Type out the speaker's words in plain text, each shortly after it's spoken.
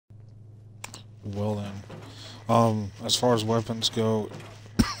Well then, as far as weapons go,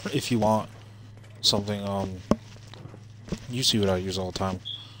 if you want something, you see what I use all the time,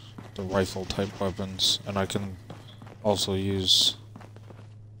 the rifle type weapons, and I can also use,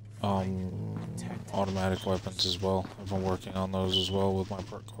 automatic weapons as well. I've been working on those as well with my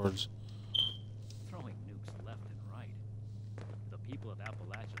perk cards. Throwing nukes left and right. The people of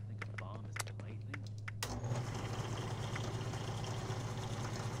Appalachia think a bomb is a plaything.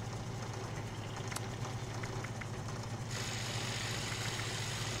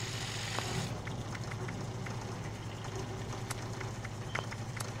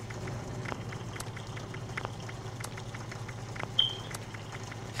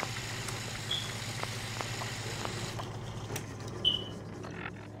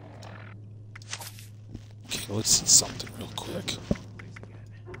 Okay, let's see something real quick. Do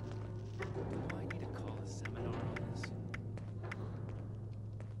I need to call a seminar on this?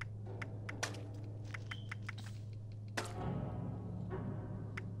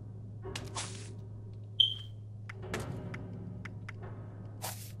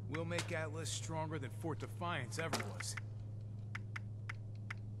 We'll make Atlas stronger than Fort Defiance ever was.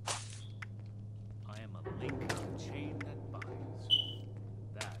 I am a link in the chain that binds.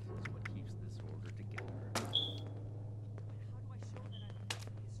 That is what keeps this order together. How do I show that I'm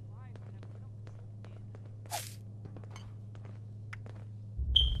a scribe when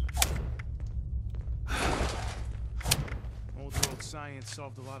I'm Old world science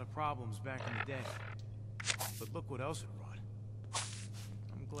solved a lot of problems back in the day. But look what else it brought.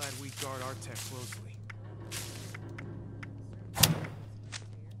 I'm glad we guard our tech closely.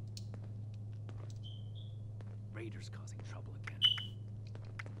 Raiders causing trouble again.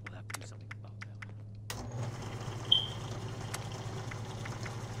 We'll have to do something about them.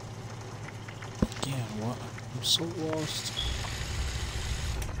 Again, what? I'm so lost.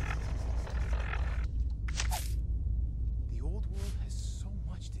 The old world has so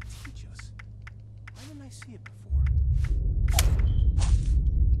much to teach us. Why didn't I see it before?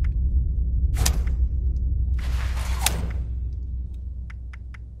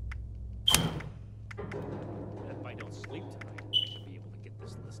 If I don't sleep tonight, I should be able to get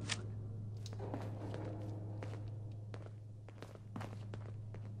this list done.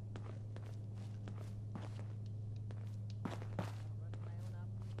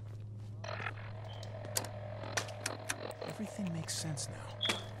 Everything makes sense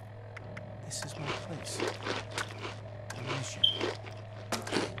now. This is my place. My mission.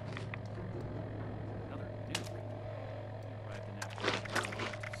 Another nuke. We arrived in Appalachia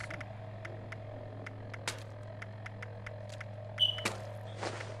too soon.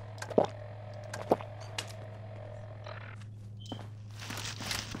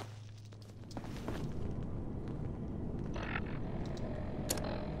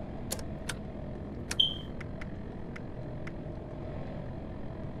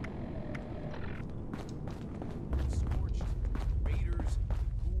 Scorched, raiders,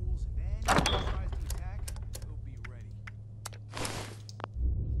 ghouls, if anyone tries to attack, we'll be ready.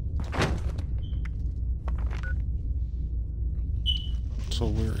 So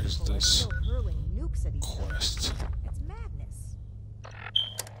where is People are this still hurling nukes at each other. quest? It's madness.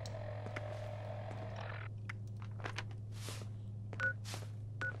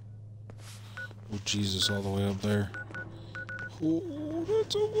 Oh Jesus, all the way up there. Oh,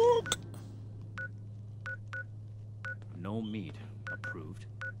 that's a look. No meat approved.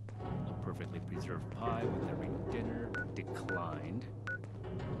 A perfectly preserved pie with every dinner declined.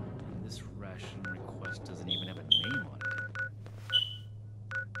 And this ration request doesn't even have a name on it.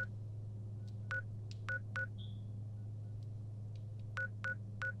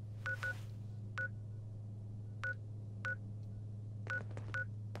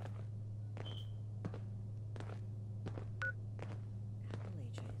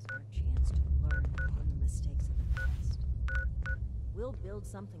 Appalachia is our chance to learn from the mistakes of the past. We'll build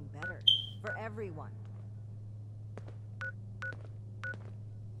something better for everyone.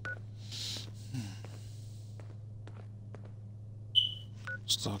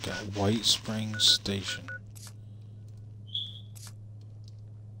 Stuck at White Springs Station.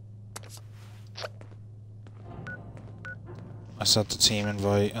 I set the team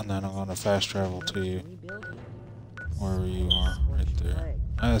invite, and then I'm gonna fast travel to you, Rebuild here. wherever you are, right Scorched there. leg.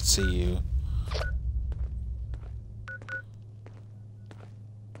 I see you.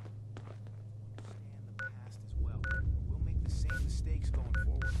 Understand the past as well. We'll make the same mistakes going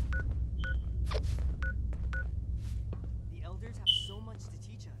forward. The elders have so much to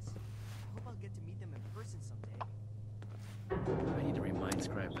teach us. I hope I'll get to meet them in person someday. I need to remind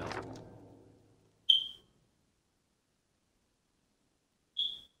Scribe Bell.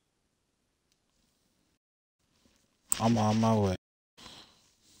 I'm on my way.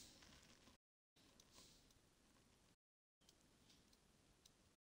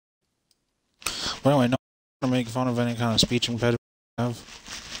 But anyway, no, I'm gonna make fun of any kind of speech impediment I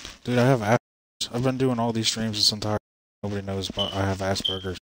have. Dude, I have Asperger's. I've been doing all these streams this entire. Nobody knows, but I have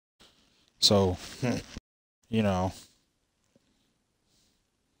Asperger's. So, you know.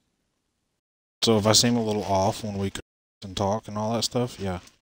 So if I seem a little off when we and talk and all that stuff, yeah.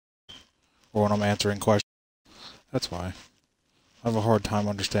 Or when I'm answering questions, that's why. I have a hard time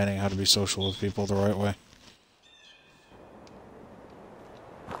understanding how to be social with people the right way.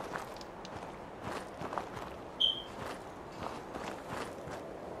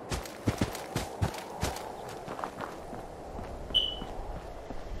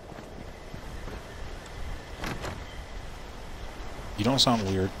 You don't sound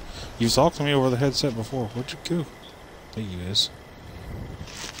weird. You've talked to me over the headset before. Where'd you go? There you is.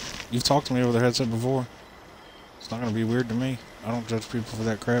 You've talked to me over the headset before. It's not gonna be weird to me. I don't judge people for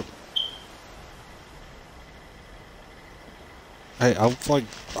that crap. Hey,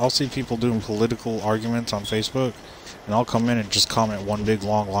 I'll see people doing political arguments on Facebook, and I'll come in and just comment one big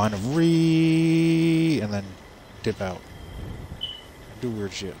long line of "ree" and then dip out. I do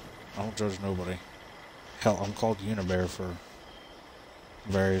weird shit. I don't judge nobody. Hell, I'm called Unibear for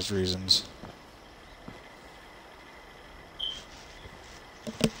various reasons.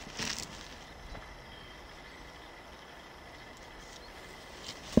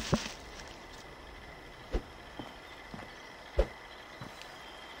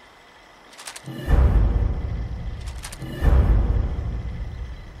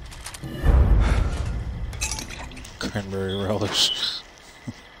 Cranberry relish.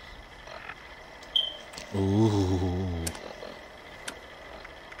 Ooh.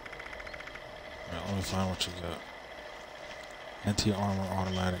 Alright, let me find what you got. Anti-armor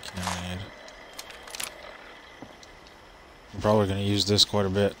automatic cannon. I'm probably going to use this quite a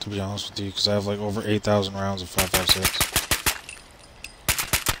bit, to be honest with you, because I have like over 8,000 rounds of 5.56.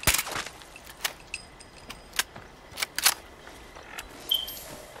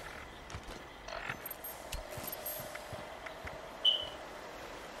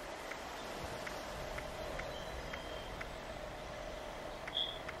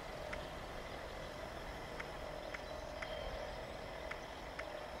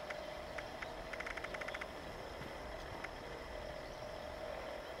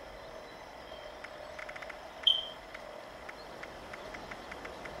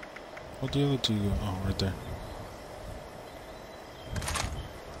 What the other two go? Oh, right there.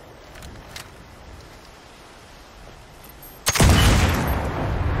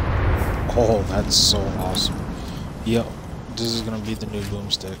 Oh, that's so awesome. Yep, this is gonna be the new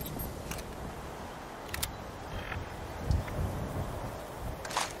boomstick.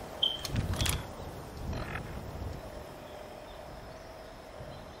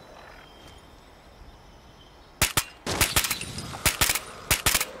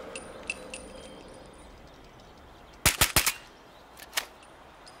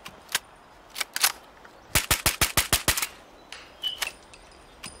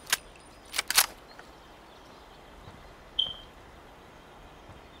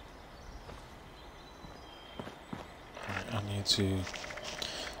 I need to...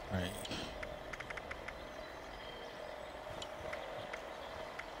 Alright.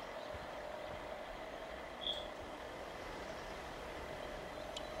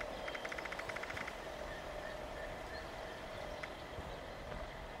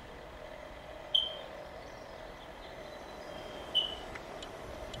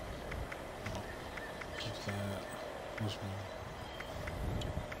 Keep that. Where's my...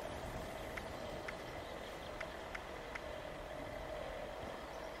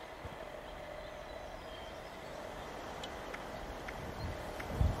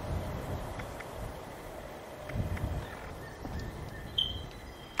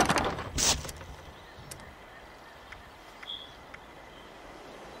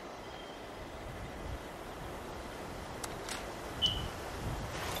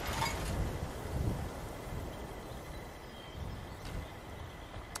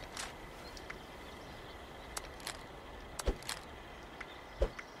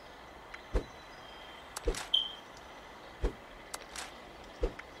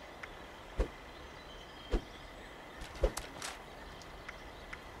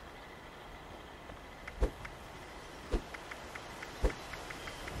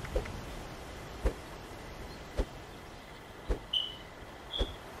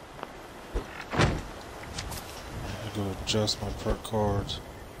 Go adjust my perk cards.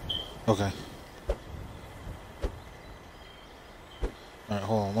 Okay. Alright,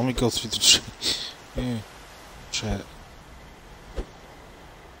 hold on. Let me go through the... yeah. Chat.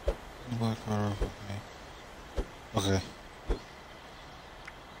 Black car, okay. Okay.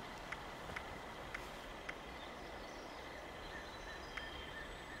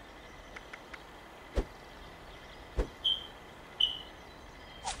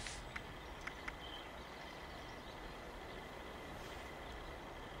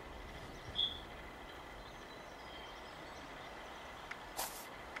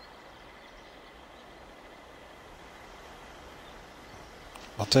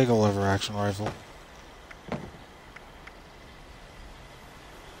 I'll take a lever action rifle.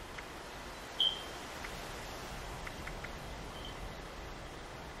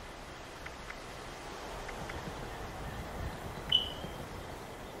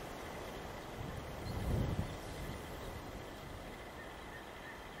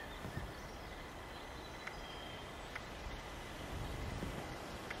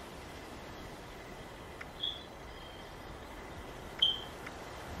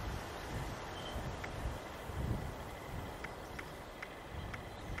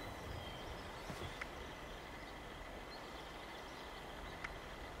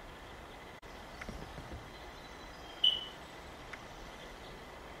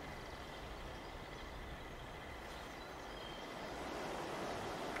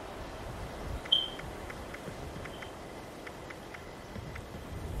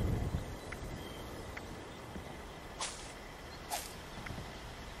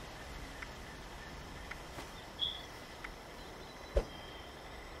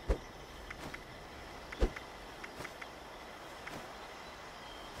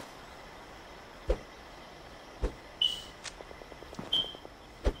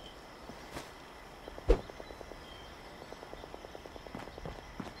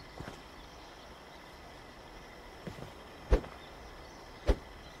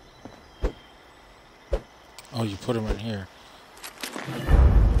 Oh, you put them in here.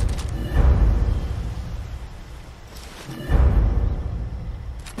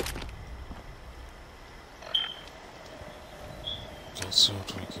 Okay, so what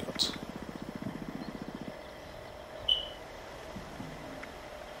do we get?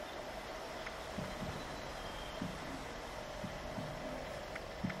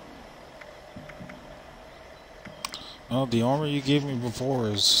 Oh, the armor you gave me before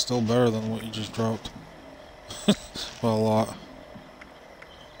is still better than what you just dropped. Well, a lot.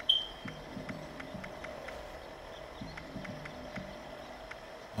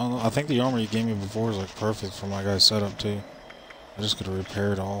 I think the armor you gave me before is like perfect for my guy's setup too. I just gotta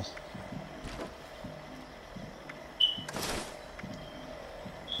repair it all.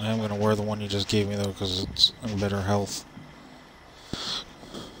 I am gonna wear the one you just gave me though because it's in better health.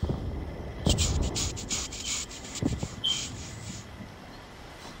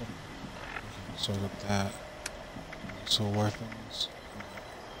 So I got that. So weapons.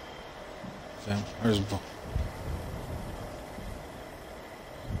 Vampire's bow.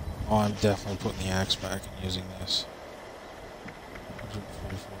 Oh, I'm definitely putting the axe back and using this.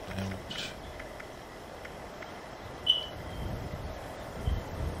 144 damage.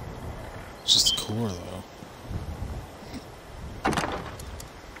 It's just the core though.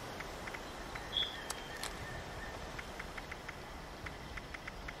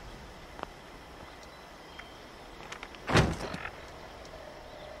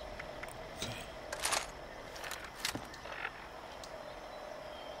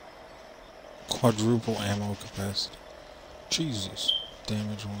 Quadruple ammo capacity. Jesus.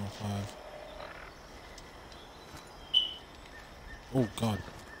 Damage 105. Oh god.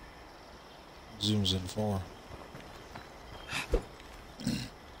 Zooms in 4.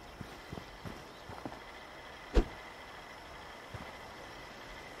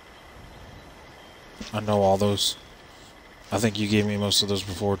 I know all those. I think you gave me most of those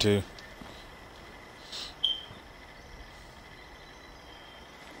before too.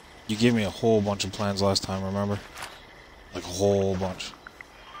 You gave me a whole bunch of plans last time, remember? Like a whole bunch.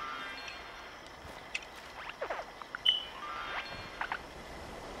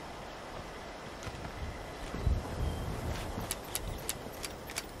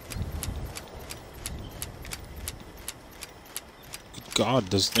 Good God,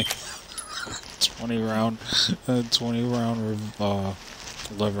 this thing. 20 round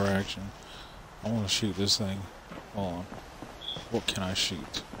lever action. I want to shoot this thing. Hold on. What can I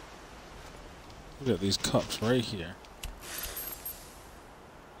shoot? Look at these cups right here.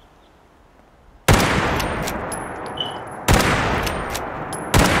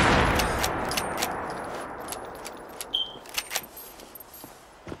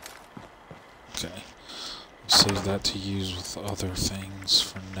 Okay. Save that to use with other things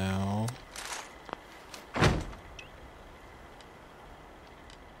for now.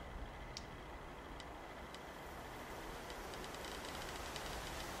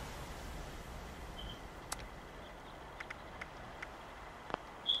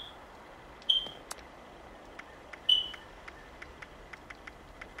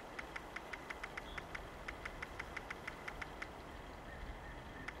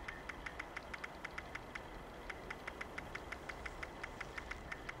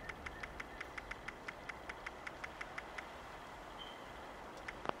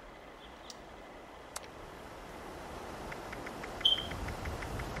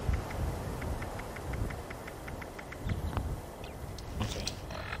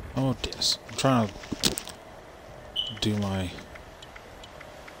 Oh, this. I'm trying to do my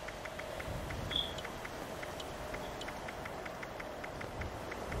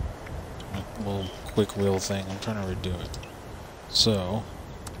little quick wheel thing. I'm trying to redo it. So,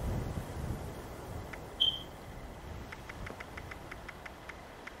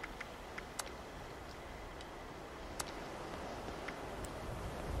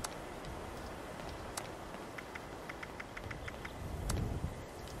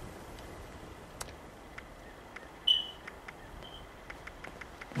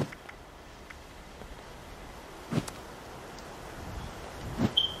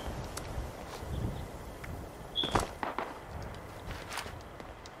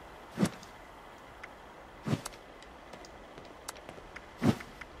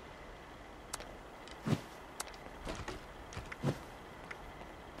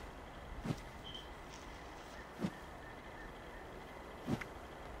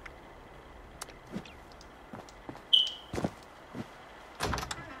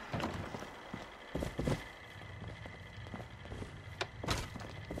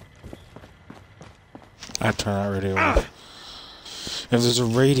 I turn that radio off. If there's a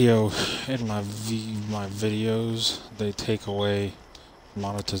radio in my videos, they take away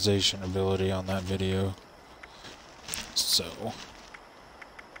monetization ability on that video. So,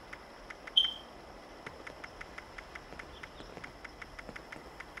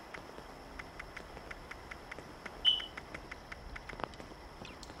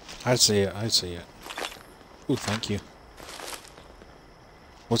 I see it. I see it. Ooh, thank you.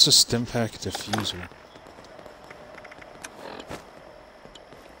 What's a stim pack diffuser?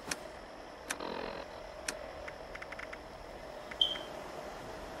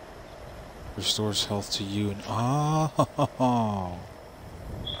 Restores health to you and oh,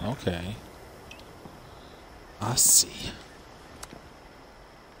 okay. I see.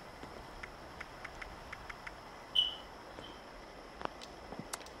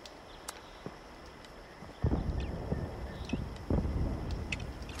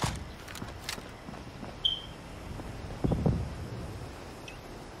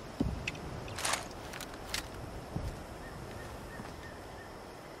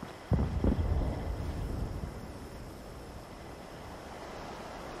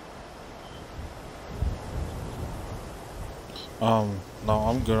 No,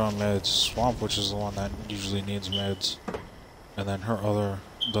 I'm good on meds. Swamp Witch is the one that usually needs meds. And then her her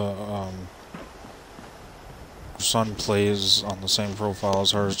son plays on the same profile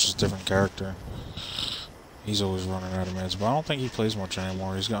as her, it's just a different character. He's always running out of meds, but I don't think he plays much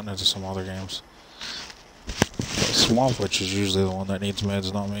anymore. He's gotten into some other games. But Swamp Witch is usually the one that needs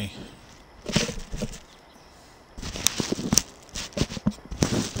meds, not me.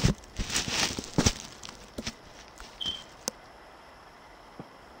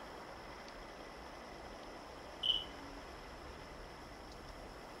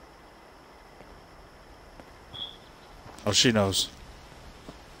 Oh, she knows.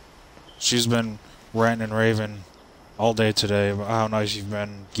 She's been ranting and raving all day today about how nice you've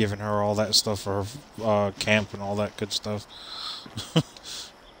been, giving her all that stuff for her camp and all that good stuff.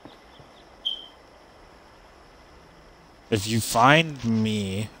 If you find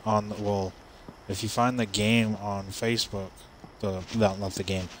me on, well, if you find the game on Facebook, not the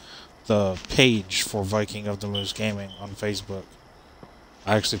game, the page for Viking of the Moose Gaming on Facebook,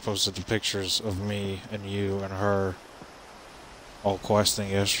 I actually posted the pictures of me and you and her all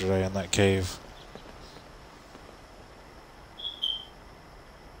questing yesterday in that cave.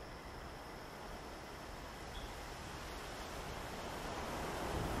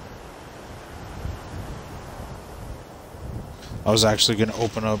 I was actually going to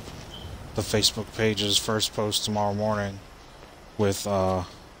open up the Facebook page's first post tomorrow morning with shout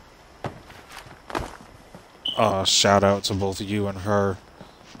out to both you and her,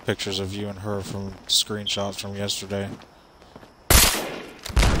 pictures of you and her from screenshots from yesterday.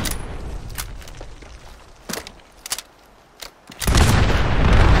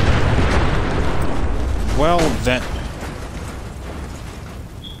 Well then.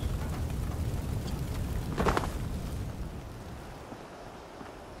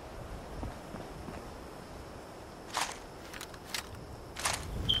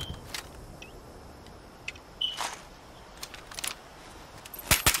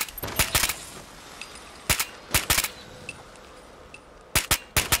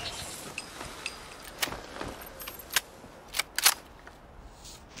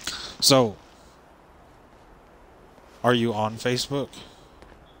 So, are you on Facebook?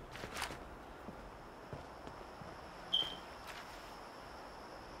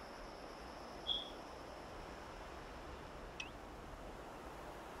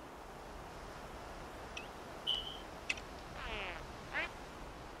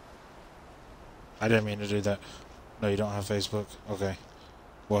 I didn't mean to do that. No, you don't have Facebook? Okay.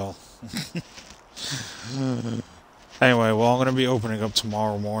 Well. Anyway, well, I'm going to be opening up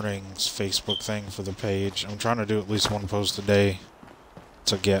tomorrow morning's Facebook thing for the page. I'm trying to do at least one post a day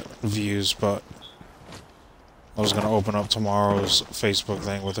to get views, but I was going to open up tomorrow's Facebook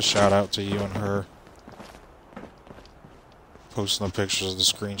thing with a shout out to you and her. Posting the pictures of the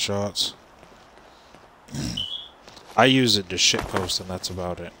screenshots. I use it to shitpost, and that's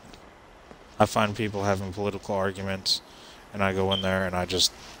about it. I find people having political arguments, and I go in there and I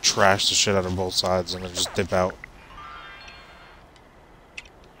just trash the shit out of both sides and then just dip out.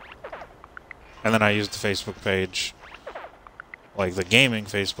 And then I use the Facebook page, like the gaming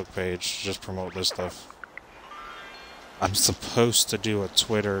Facebook page, to just promote this stuff. I'm supposed to do a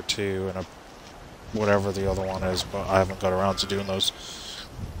Twitter too, and a whatever the other one is, but I haven't got around to doing those.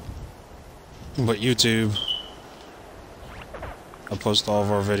 But YouTube, I post all of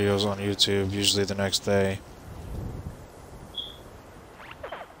our videos on YouTube, usually the next day.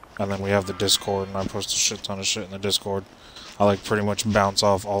 And then we have the Discord, and I post a shit ton of shit in the Discord. I like pretty much bounce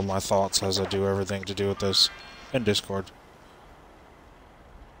off all my thoughts as I do everything to do with this in Discord.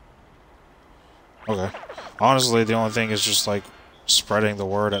 Okay. Honestly, the only thing is just like spreading the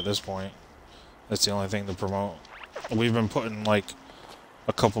word at this point. That's the only thing to promote. We've been putting like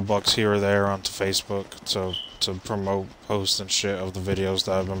a couple bucks here or there onto Facebook to promote posts and shit of the videos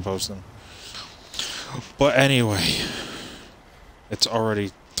that I've been posting. But anyway, it's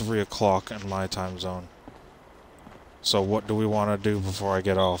already 3 o'clock in my time zone. So what do we want to do before I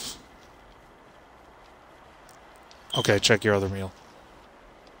get off? Okay, check your other meal.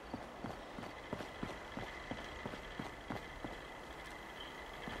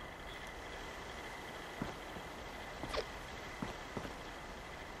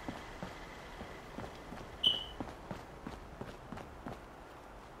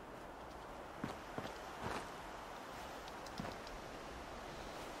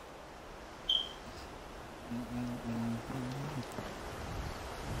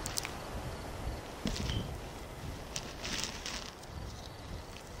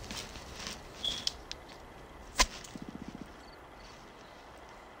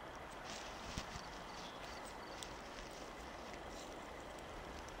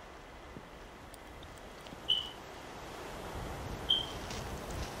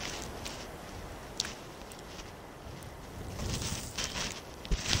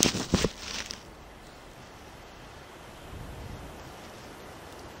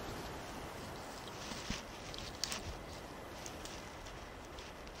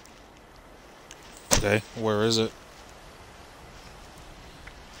 Okay, where is it?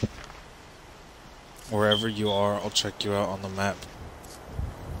 Wherever you are, I'll check you out on the map.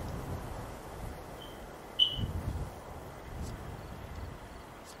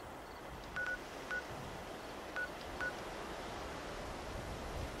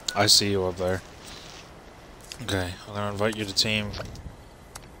 I see you up there. Okay, I'm gonna invite you to team,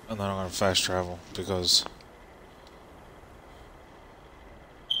 and then I'm gonna fast travel, because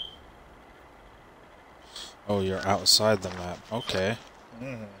oh, you're outside the map. Okay.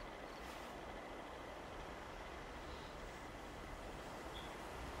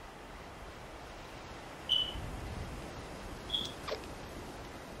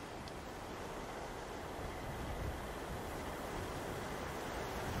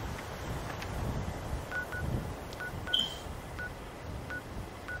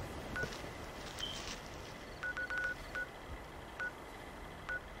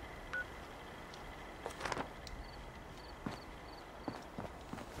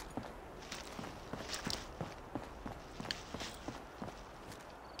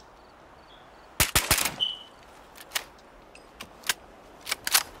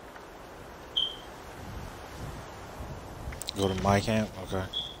 Go to my camp? Okay.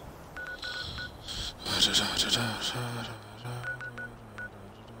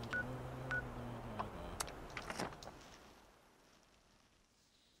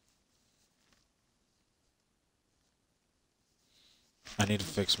 I need to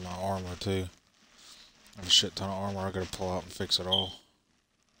fix my armor too. I have a shit ton of armor I gotta pull out and fix it all.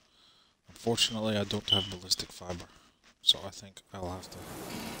 Unfortunately, I don't have ballistic fiber, so I think I'll have to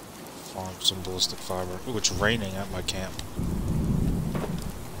farm some ballistic fiber. Ooh, it's raining at my camp.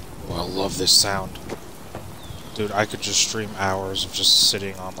 Oh, I love this sound. Dude, I could just stream hours of just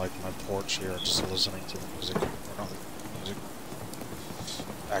sitting on like my porch here, just listening to the music, or not music,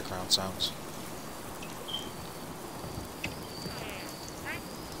 background sounds.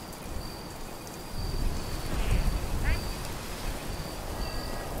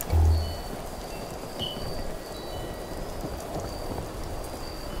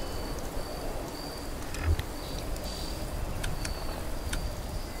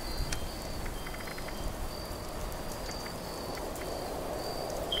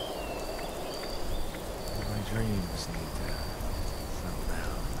 dreams need to settle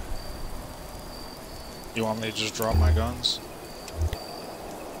down. You want me to just drop my guns?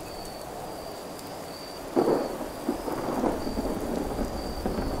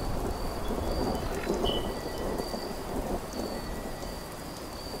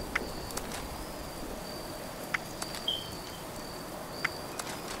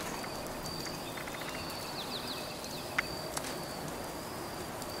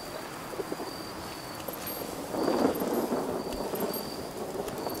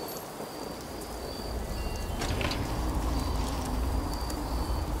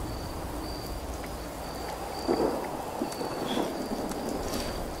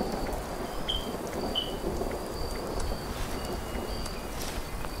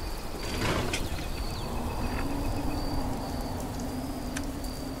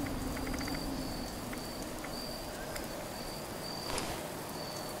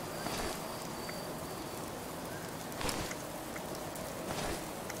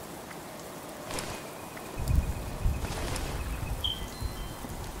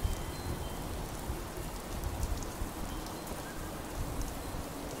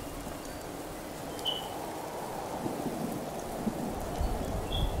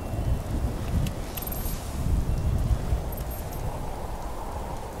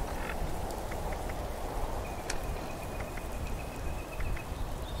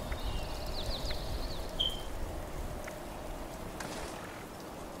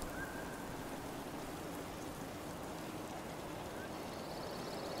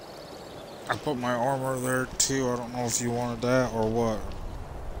 I put my armor there too. I don't know if you wanted that or what.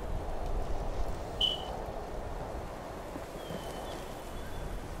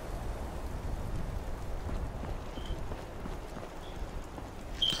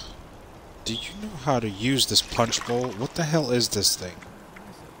 Do you know how to use this punch bowl? What the hell is this thing?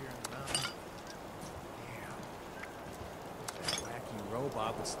 That wacky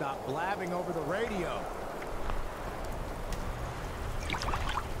robot would stop blabbing over the radio.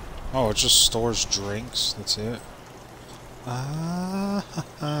 Oh, it just stores drinks. That's it. Ah, ha,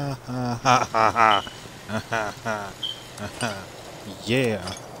 ha, ha, ha, ha, ha, ha, ha, ha.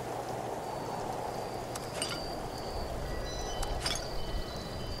 Yeah.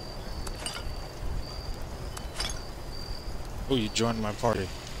 Oh, you joined my party.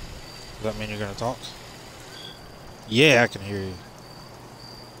 Does that mean you're gonna talk? Yeah, I can hear you.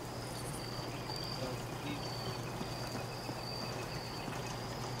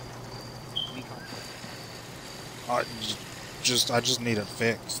 I just need it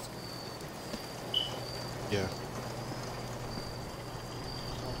fixed. Yeah.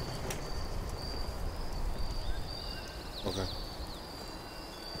 Okay.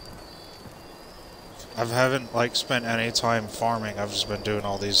 I haven't like spent any time farming. I've just been doing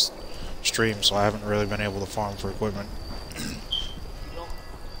all these streams, so I haven't really been able to farm for equipment.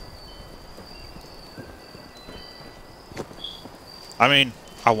 I mean,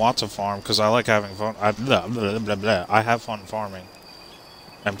 I want to farm because I like having fun. I have fun farming.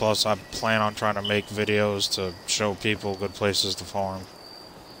 And plus, I plan on trying to make videos to show people good places to farm.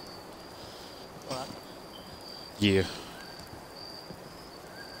 What? Yeah.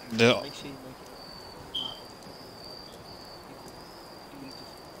 Make sure you make it not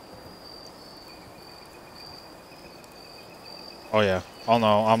Oh yeah. Oh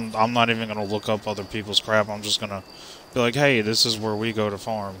no, I'm not even gonna look up other people's crap. I'm just gonna be like, hey, this is where we go to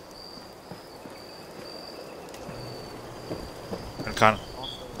farm. And kind of.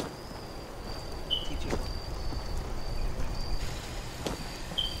 also teach you.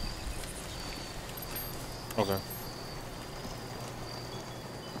 Okay.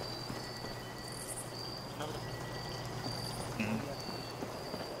 Mhm.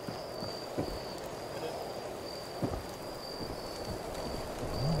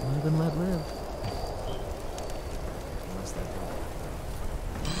 Live and let live. Unless that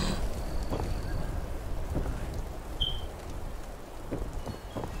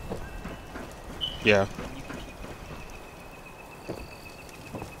Yeah.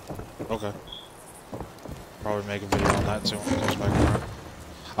 Okay. Probably make a video on that too when it comes back around.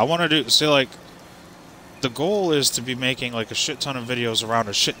 I want to do, see, like, the goal is to be making like a shit ton of videos around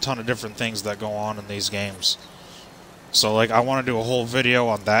a shit ton of different things that go on in these games. So like, I want to do a whole video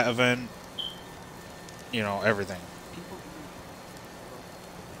on that event. You know, everything.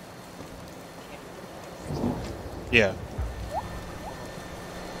 Yeah.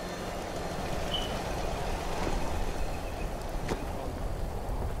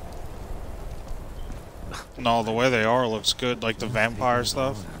 No, the way they are looks good, like the vampire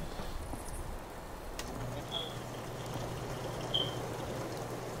stuff.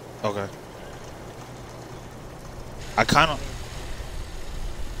 Okay. I kind of...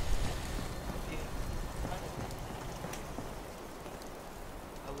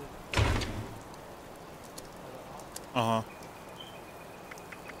 Uh-huh.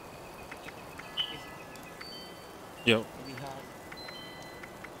 Yep.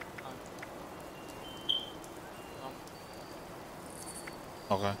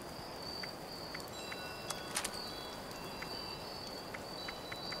 Okay.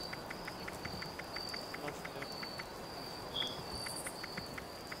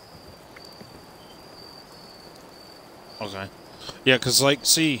 Okay. Yeah, because, like,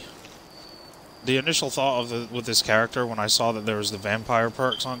 see, the initial thought of with this character when I saw that there was the vampire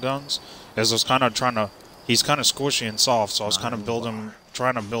perks on guns is I was kind of trying to... He's kind of squishy and soft, so I was kind of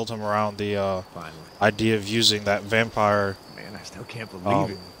trying to build him around the idea of using that vampire Man, I still can't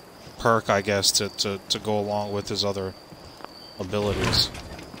believe it. perk, I guess, to go along with his other abilities.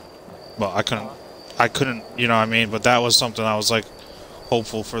 But I couldn't, you know what I mean? But that was something I was, like,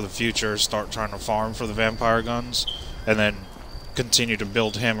 hopeful for the future, start trying to farm for the vampire guns, and then continue to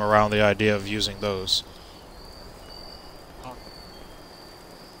build him around the idea of using those.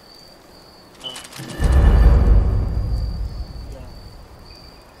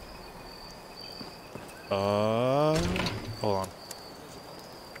 Hold on.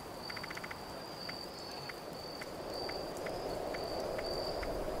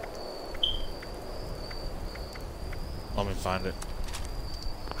 Let me find it.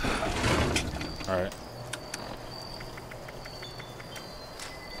 Alright.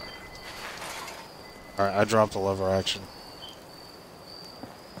 Alright, I dropped the lever action.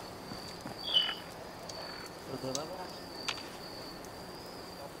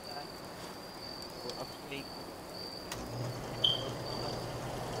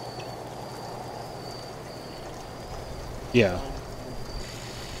 Yeah.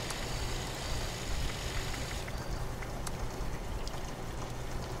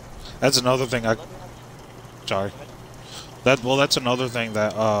 That's another thing sorry. That's another thing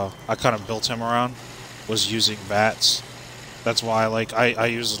that I kind of built him around, was using VATs. That's why I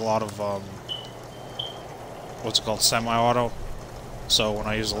use a lot of what's it called, semi-auto. So when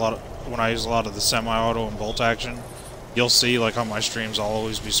I use a lot of the semi-auto and bolt action, you'll see, like, on my streams I'll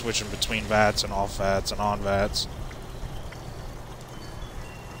always be switching between VATs and off VATs and on VATs.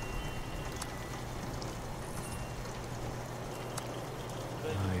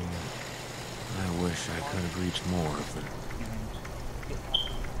 I wish I could have reached more of them.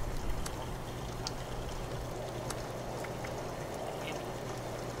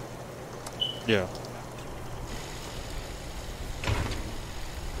 Yeah.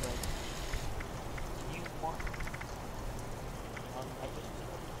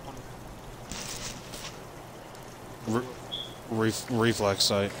 Reflex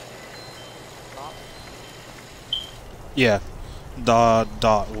sight. Yeah.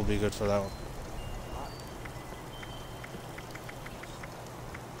 Dot will be good for that one.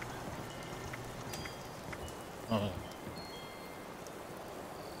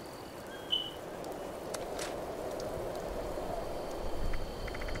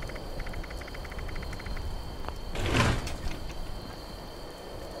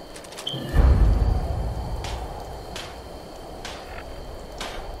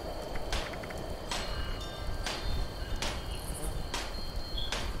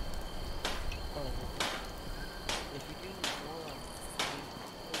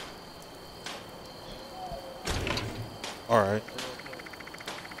 Alright.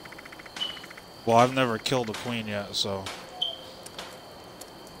 Well, I've never killed a queen yet, so...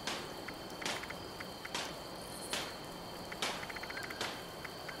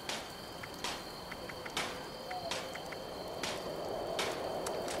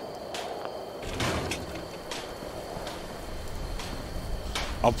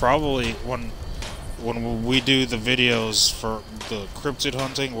 I'll probably, when we do the videos for the cryptid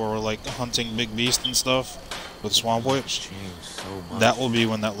hunting, where we're, like, hunting big beasts and stuff, with Swamp Witch, that will be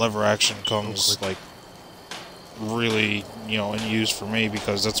when that lever action comes, like, really, you know, in use for me,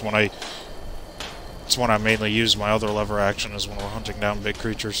 because that's when I mainly use my other lever action, is when we're hunting down big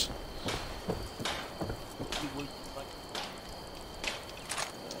creatures.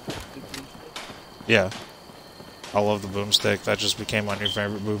 Yeah. I love the boomstick. That just became my new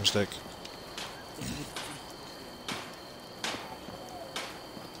favorite boomstick.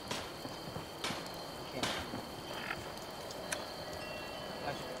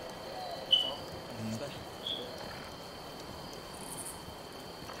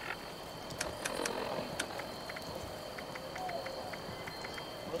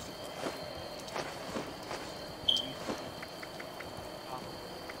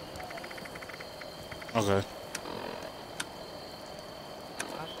 Okay.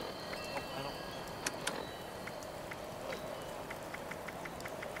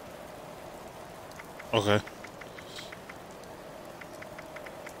 Okay.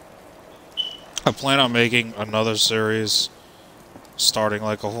 I plan on making another series, starting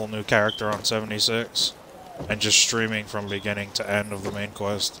like a whole new character on 76, and just streaming from beginning to end of the main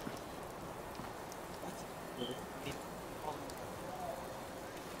quest.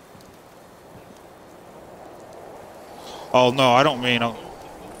 Oh no, I don't mean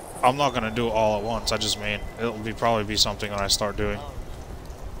I'm not gonna do it all at once. I just mean it'll probably be something that I start doing.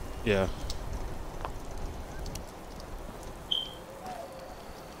 Yeah.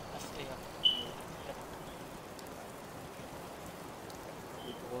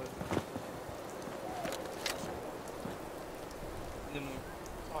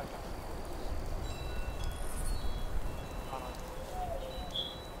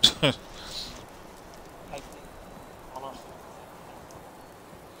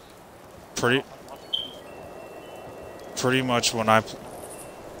 Pretty much when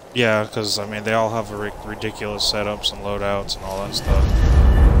yeah, because I mean they all have ridiculous setups and loadouts and all that stuff.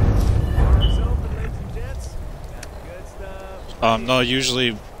 Arms open, ladies and gents. Got the good stuff. No,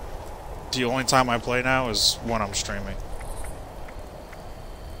 usually the only time I play now is when I'm streaming.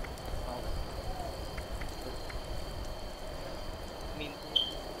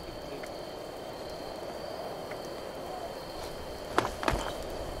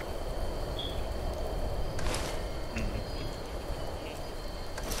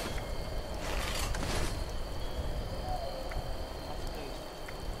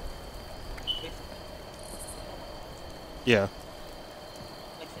 Yeah.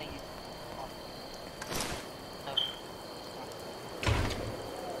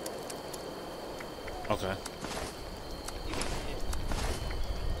 Okay.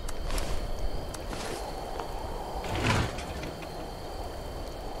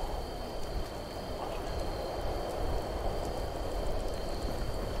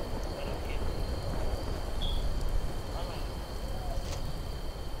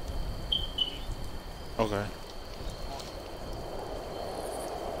 Okay.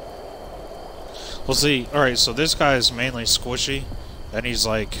 Well, see, alright, so this guy is mainly squishy, and he's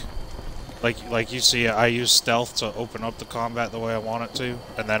like you see, I use stealth to open up the combat the way I want it to,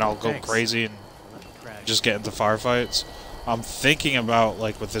 and then I'll go crazy and just get into firefights. I'm thinking about,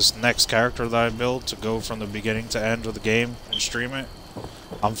 like, with this next character that I build, to go from the beginning to end of the game and stream it.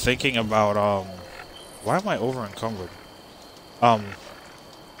 I'm thinking about, why am I over encumbered? Hold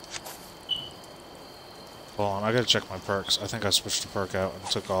on, I gotta check my perks. I think I switched the perk out and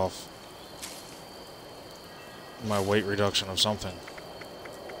took off my weight reduction of something.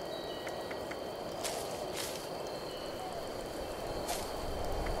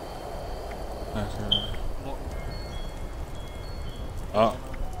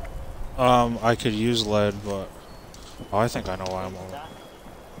 I could use lead, but oh, I think I know why I'm on it.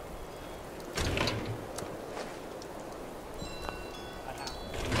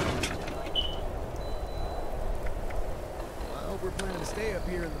 Well, we're planning to stay up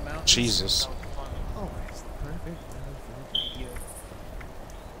here in the mountains. Jesus. Always the perfect weather for the video.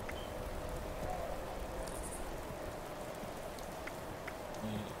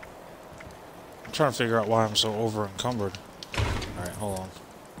 I'm trying to figure out why I'm so over encumbered. Alright, hold on.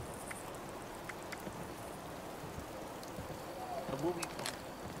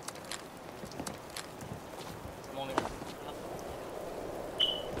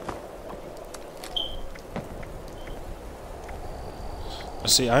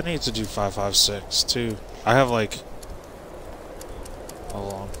 See, I need to do 556 too. I have like,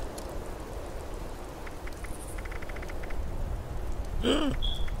 hold on.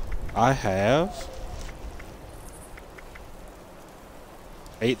 I have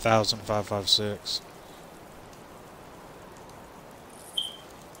 8,556.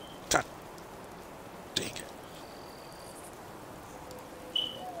 God dang it.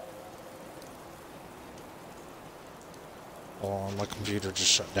 Oh, my computer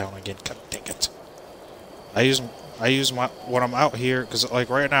just shut down again. God dang it. I use my, when I'm out here, because like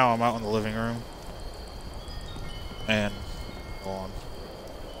right now I'm out in the living room. And, hold on.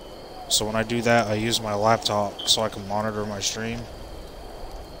 So when I do that, I use my laptop so I can monitor my stream.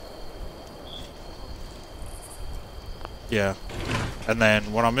 Yeah. And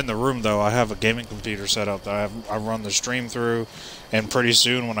then when I'm in the room though, I have a gaming computer set up that I run the stream through, and pretty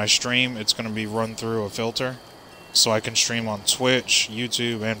soon when I stream, it's going to be run through a filter. So I can stream on Twitch,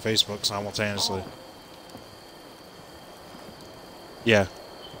 YouTube, and Facebook simultaneously. Yeah.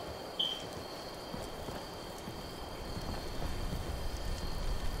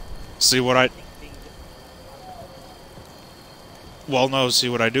 See what I... Well, no, see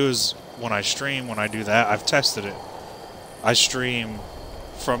what I do is when I stream, when I do that, I've tested it. I stream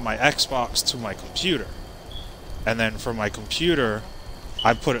from my Xbox to my computer. And then from my computer,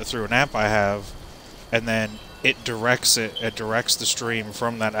 I put it through an app I have, and then it directs the stream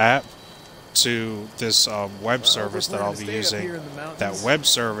from that app to this web service that I'll be using. That web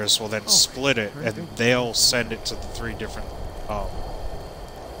service will then split it, and they'll send it to the three different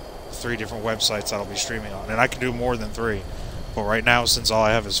websites that I'll be streaming on. And I can do more than 3, but right now, since all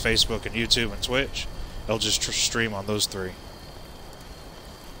I have is Facebook and YouTube and Twitch, it'll just stream on those 3.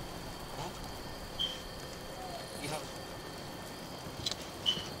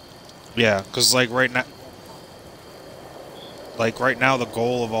 Yeah, because like right now, the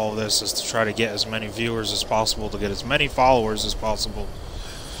goal of all of this is to try to get as many viewers as possible, to get as many followers as possible,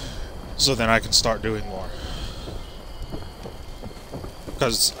 so then I can start doing more.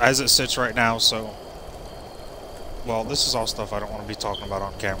 Because as it sits right now, well, this is all stuff I don't want to be talking about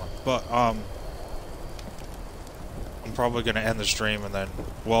on camera, but I'm probably gonna end the stream and then,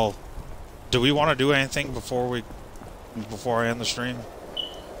 well, do we want to do anything before I end the stream?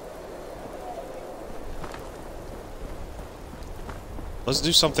 Let's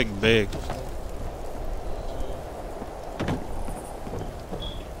do something big.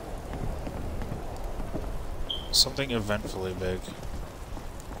 Something eventfully big.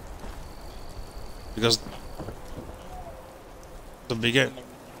 Because the begin.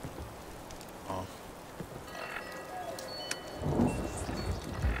 Oh.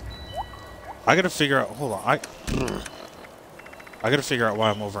 I gotta figure out. Hold on. I gotta figure out why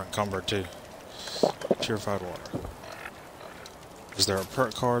I'm over encumbered too. Purified water. Is there a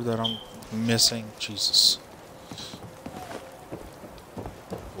perk card that I'm missing? Jesus.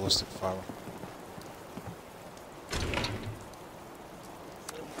 Ballistic fiber.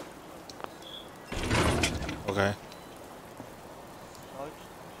 Okay.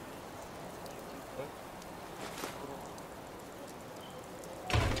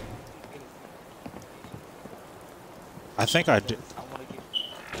 I think I did.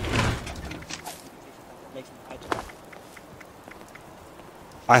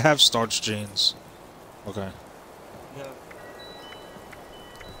 I have starch jeans. Okay.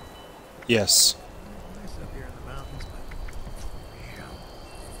 Yes. Nice up here in the mountains, but damn.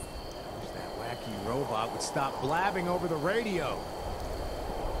 Wish that wacky robot would stop blabbing over the radio.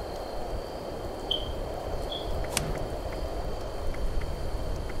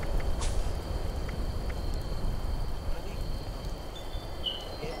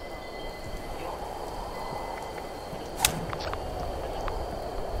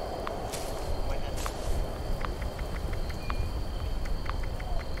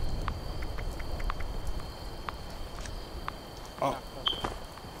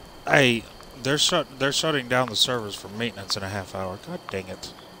 Hey, they're shutting down the servers for maintenance in a half hour. God dang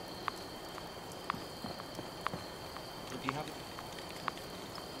it.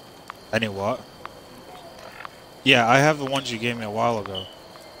 Any what? Yeah, I have the ones you gave me a while ago.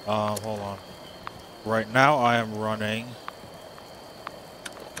 Hold on. Right now I am running...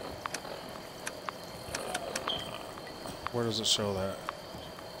 Where does it show that?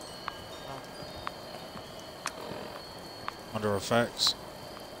 Under effects?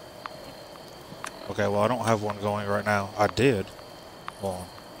 Okay, well I don't have one going right now. I did. Hold on.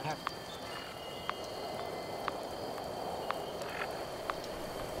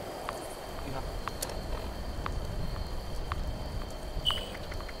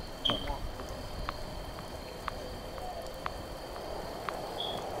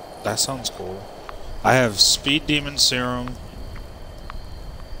 That sounds cool. I have Speed Demon Serum,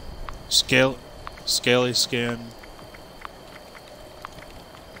 Scaly Skin,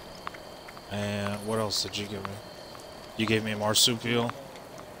 and what else did you give me? You gave me a Marsupial.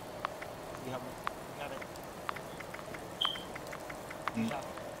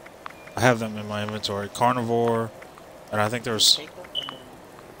 I have them in my inventory. Carnivore, and I think there's...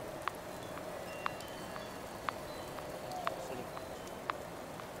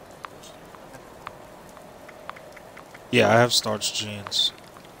 Yeah, I have starch jeans.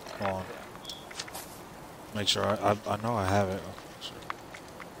 Hold on. Make sure I know I have it.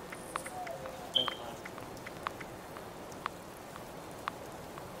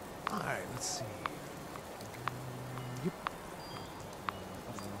 Alright, let's see. Yep.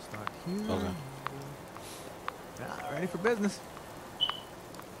 We'll start here. Okay. Yeah, ready for business.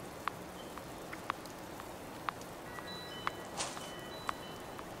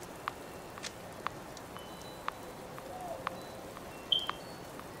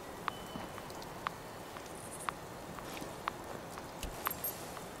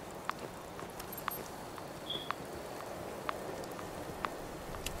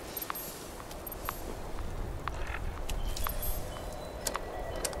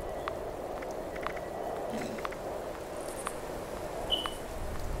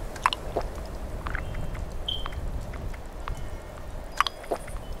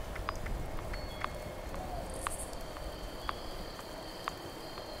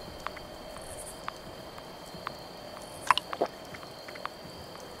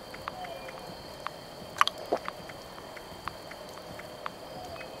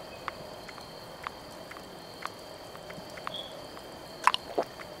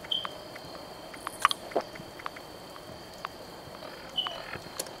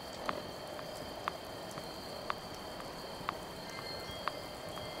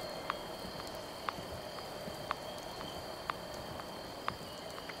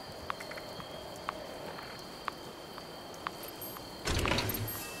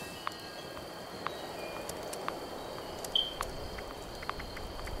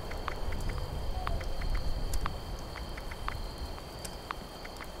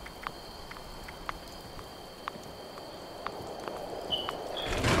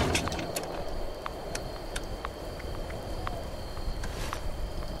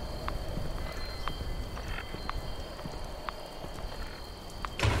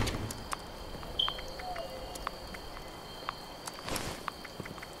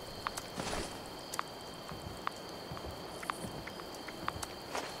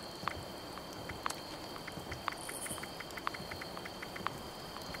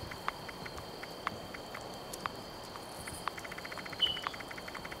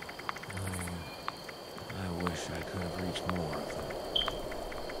 much more of them.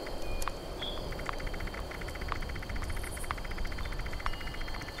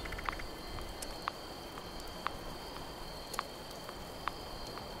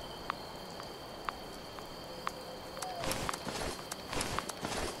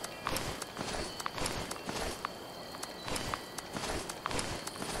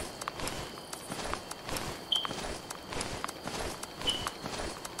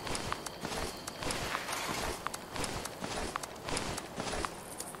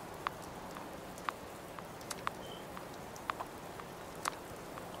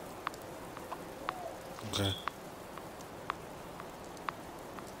 Okay.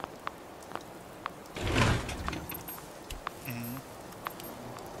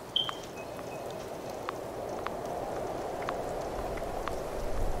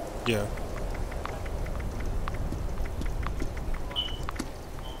 Yeah.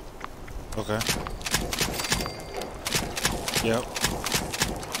 Okay. Yep.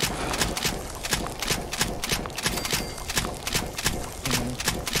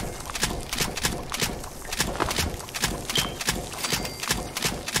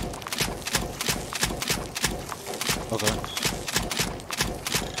 Okay.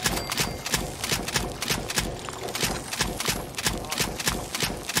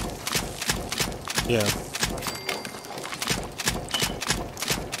 Yeah.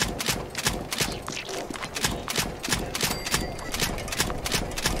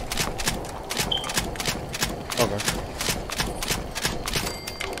 Okay.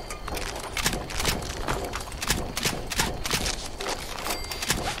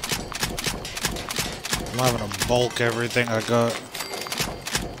 I'm having to bulk everything I got.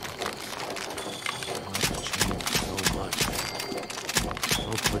 So much.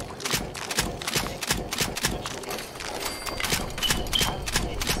 So quickly.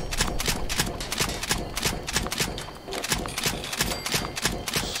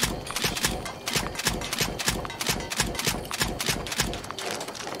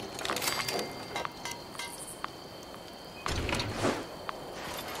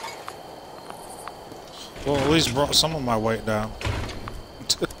 Well, at least brought some of my weight down.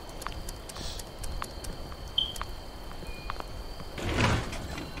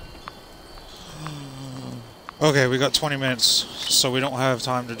 Okay, we got 20 minutes, so we don't have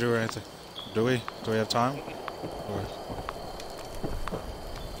time to do anything. Do we? Do we have time? Okay.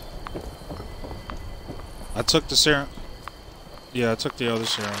 I took the serum. Yeah, I took the other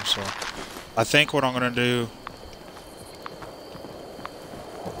serum, so I think what I'm gonna do.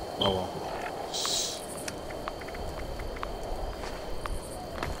 Oh well.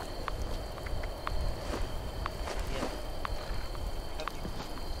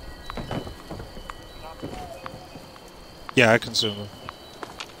 Yeah, I consume them.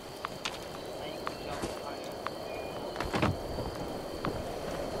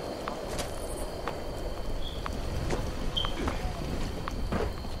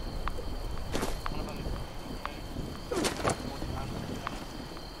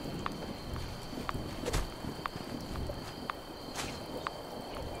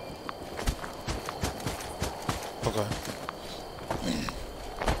 Okay.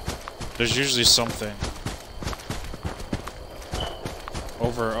 There's usually something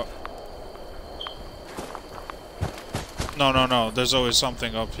over. No. There's always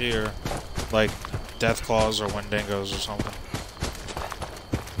something up here, like death claws or wendigos or something.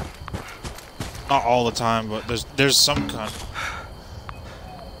 Not all the time, but there's some kind.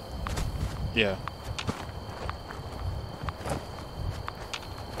 Yeah.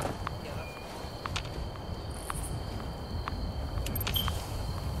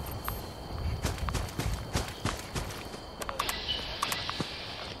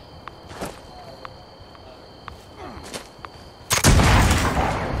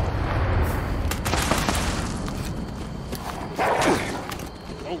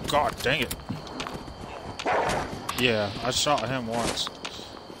 Oh god, dang it. Yeah, I shot him once.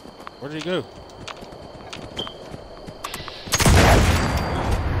 Where did he go?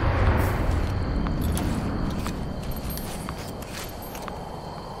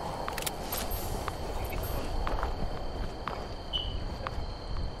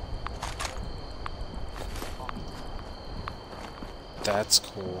 That's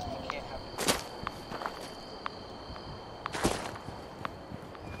cool.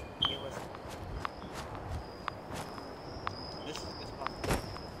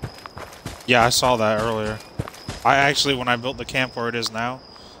 Yeah, I saw that earlier. I actually, when I built the camp where it is now,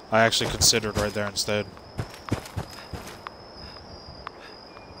 I actually considered right there instead.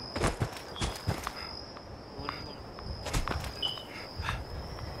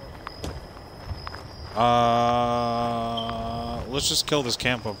 let's just kill this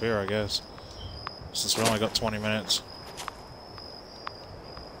camp up here, I guess. Since we only got 20 minutes.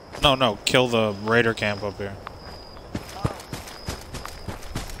 No, kill the raider camp up here.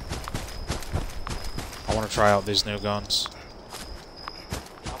 I want to try out these new guns.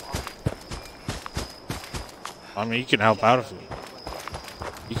 I mean, you can help out if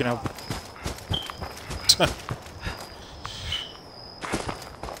you can help.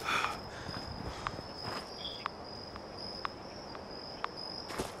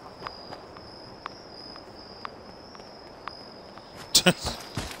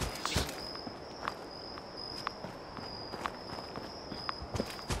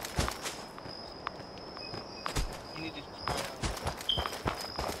 You need to try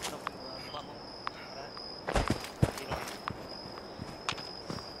something a lot more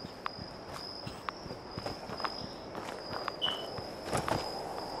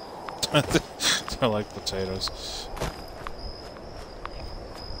I like potatoes.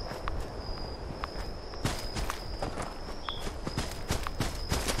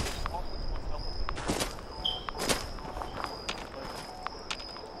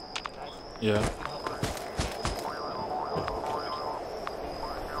 Yeah.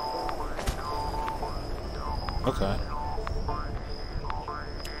 Okay.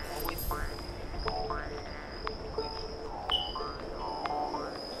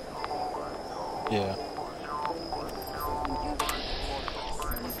 Yeah.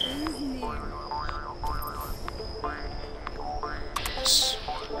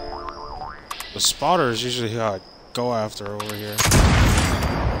 The spotter is usually who I go after over here.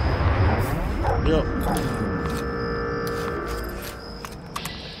 Yep.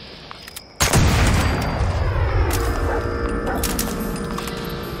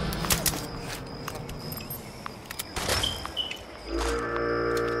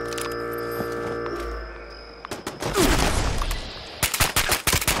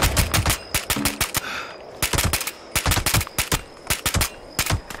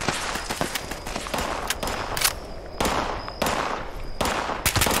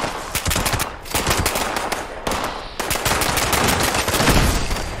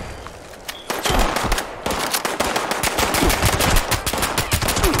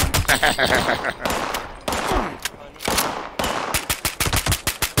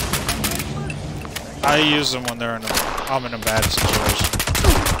 I use them when they're in I'm in a bad situation.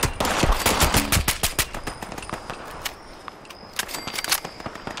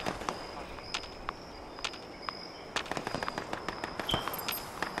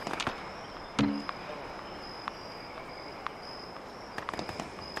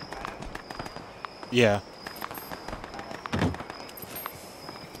 Yeah.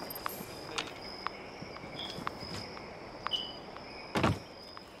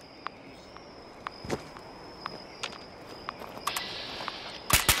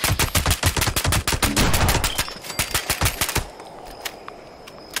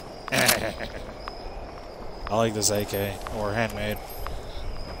 I like this AK, or handmade.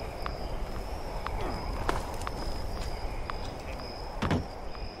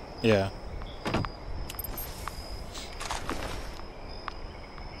 Yeah.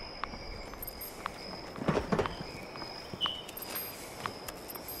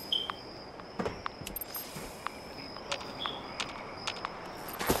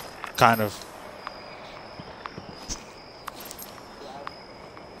 Kind of.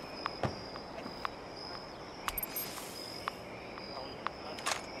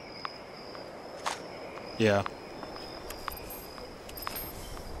 Yeah.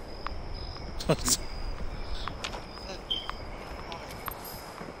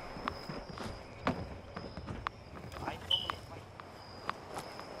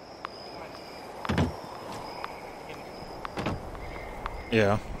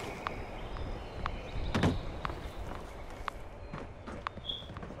 Yeah.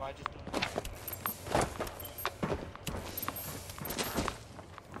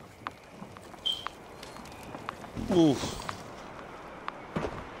 Oof.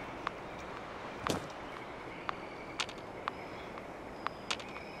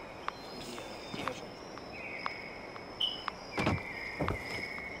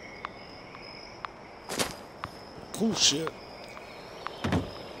 Oh shit.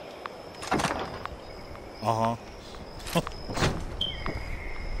 Uh-huh.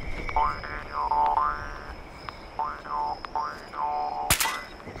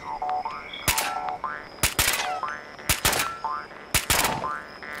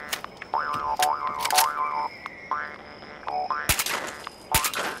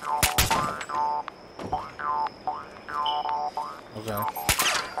 Okay.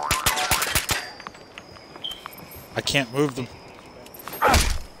 I can't move them.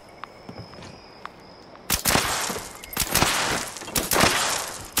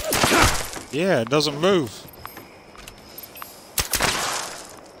 Yeah, it doesn't move.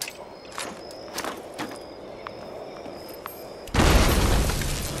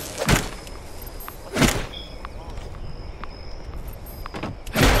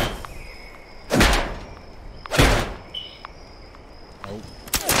 Nope.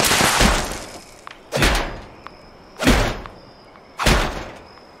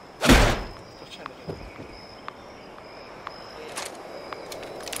 Just trying to get.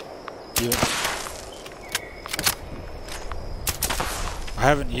 Yep. I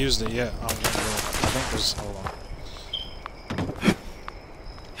haven't used it yet. I'm gonna go. I think there's. Hold on.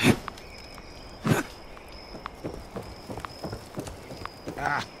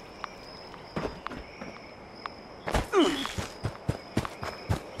 Ah!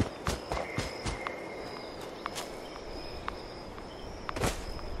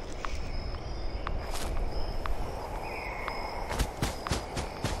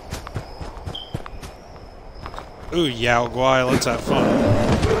 Ooh, Yao Guai, let's have fun.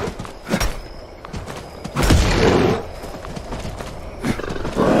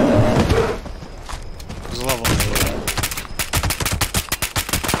 There's a level in there.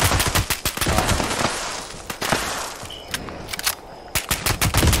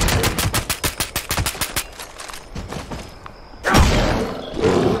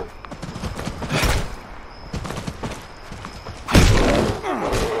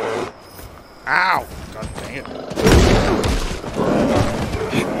 Ow! God dang it.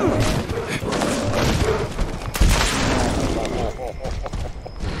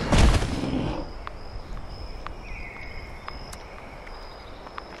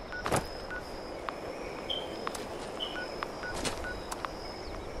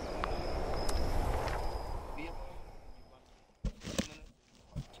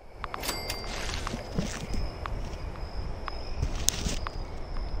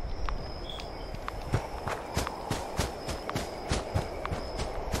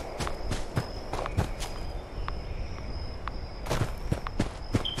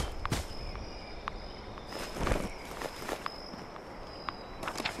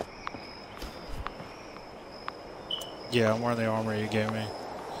 Yeah, I'm wearing the armor you gave me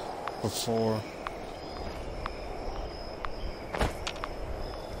before.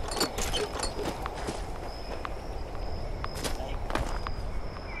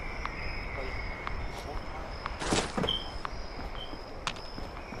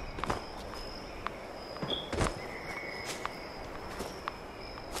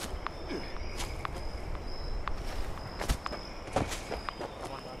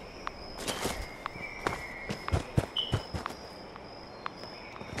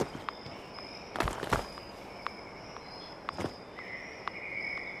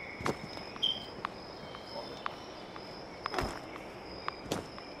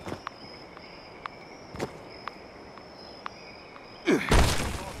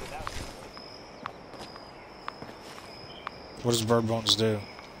 What does bird bones do?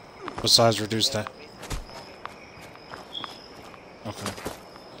 Besides reduce that? Okay.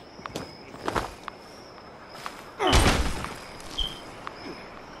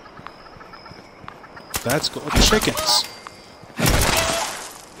 That's good. Chickens!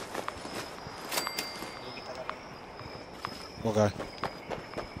 Okay.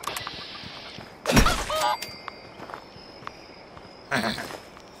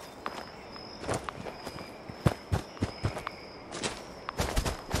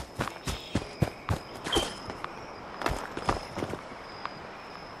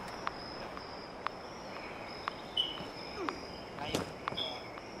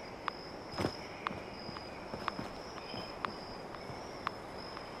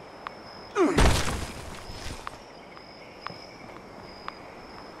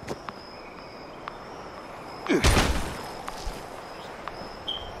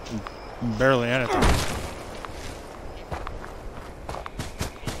 Barely anything.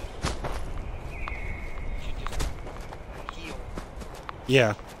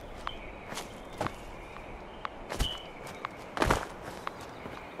 Yeah.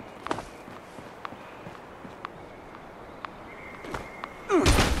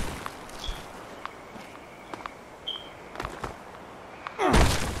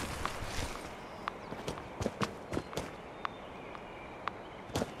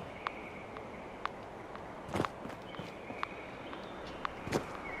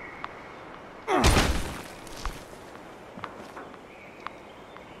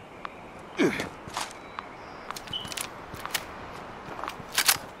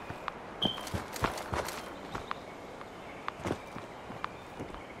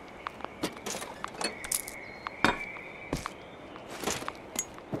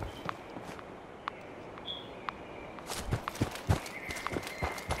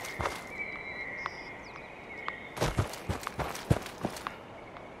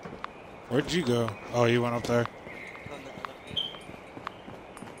 Where'd you go? Oh, you went up there. On the elevator.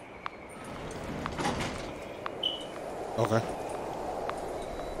 Okay.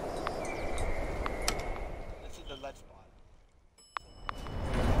 This is the lead spot.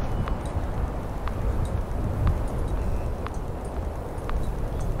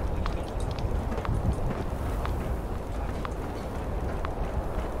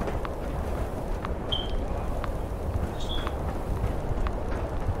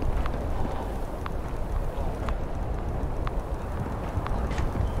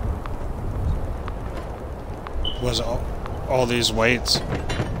 Was all these weights?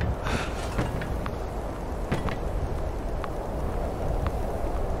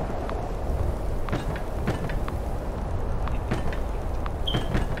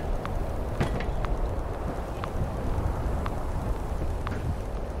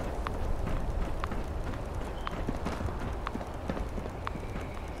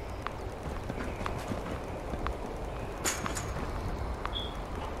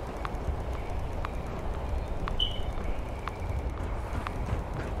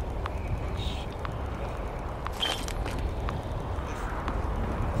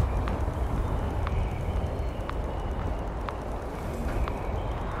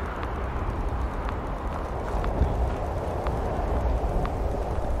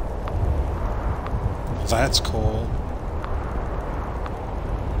 That's cool.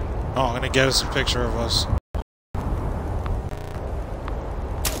 Oh, I'm gonna get us a picture of us.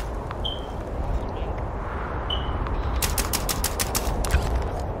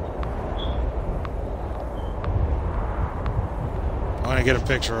 I'm gonna get a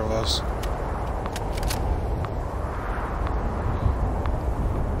picture of us.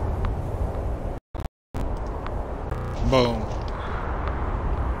 Boom.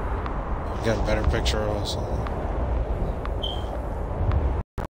 Got a better picture of us.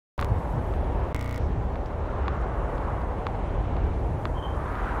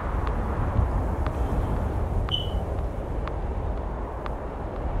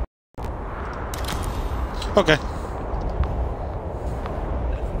 Okay.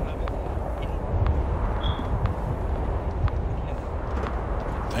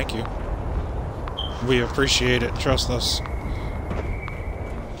 Thank you. We appreciate it. Trust us.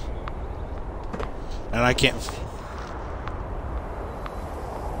 And I can't...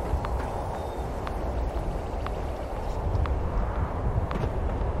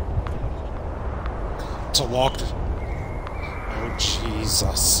 to walk... Oh,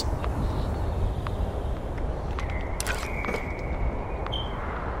 Jesus.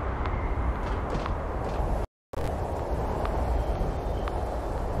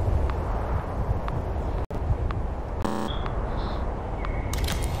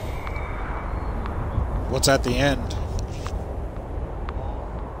 What's at the end?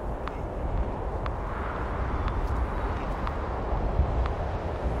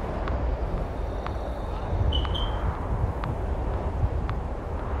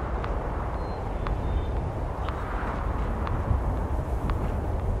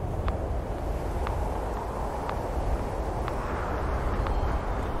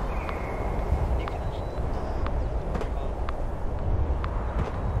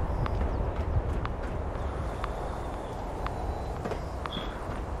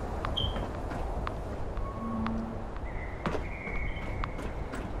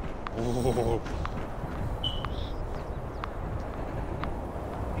 Oh.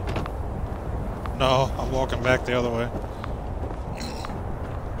 No, I'm walking back the other way.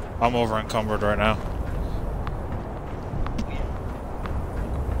 I'm over encumbered right now.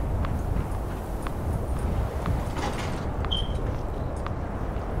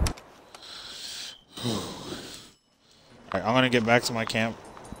 Alright, I'm gonna get back to my camp,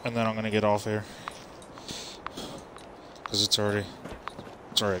 and then I'm gonna get off here. Because it's already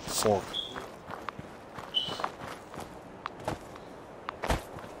 4.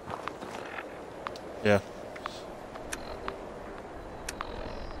 Yeah.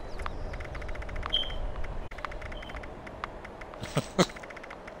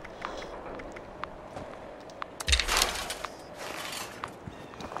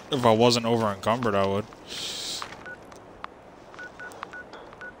 If I wasn't over encumbered, I would.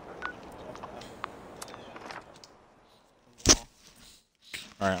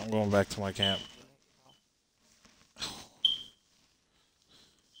 Alright, I'm going back to my camp.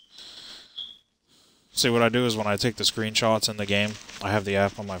 See, what I do is when I take the screenshots in the game, I have the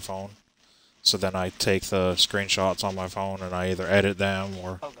app on my phone. So then I take the screenshots on my phone and I either edit them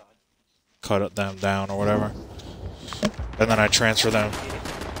or cut them down or whatever. And then I transfer them.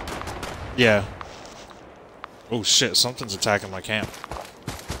 Yeah. Oh shit, something's attacking my camp.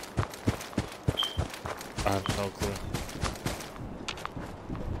 I have no clue.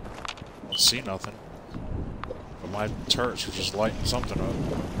 I don't see nothing. But my turrets were just lighting something up.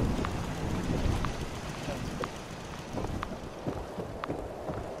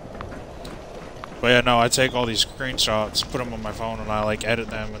 But yeah, no, I take all these screenshots, put them on my phone, and I like edit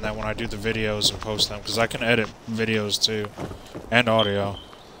them, and then when I do the videos and post them, because I can edit videos too, and audio,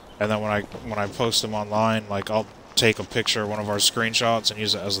 and then when I post them online, like I'll take a picture of one of our screenshots and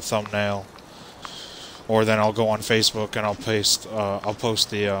use it as a thumbnail, or then I'll go on Facebook and I'll post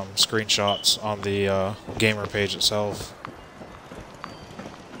the screenshots on the gamer page itself.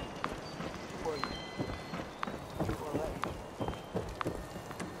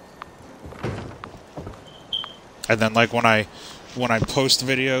 And then like when I post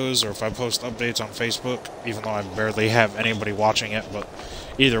videos, or if I post updates on Facebook, even though I barely have anybody watching it, but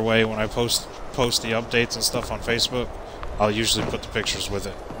either way, when I post the updates and stuff on Facebook, I'll usually put the pictures with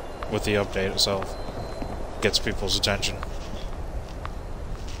it, with the update itself. Gets people's attention.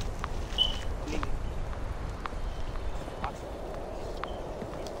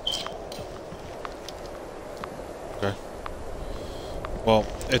 Okay. Well,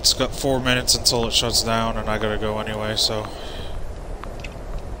 it's got 4 minutes until it shuts down, and I gotta go anyway, so...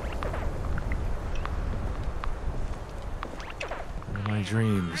 My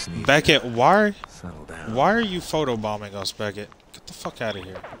dreams need Beckett, why settle down. are you photobombing us, Beckett? Get the fuck out of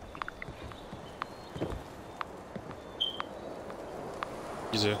here.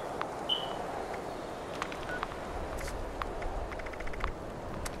 You do.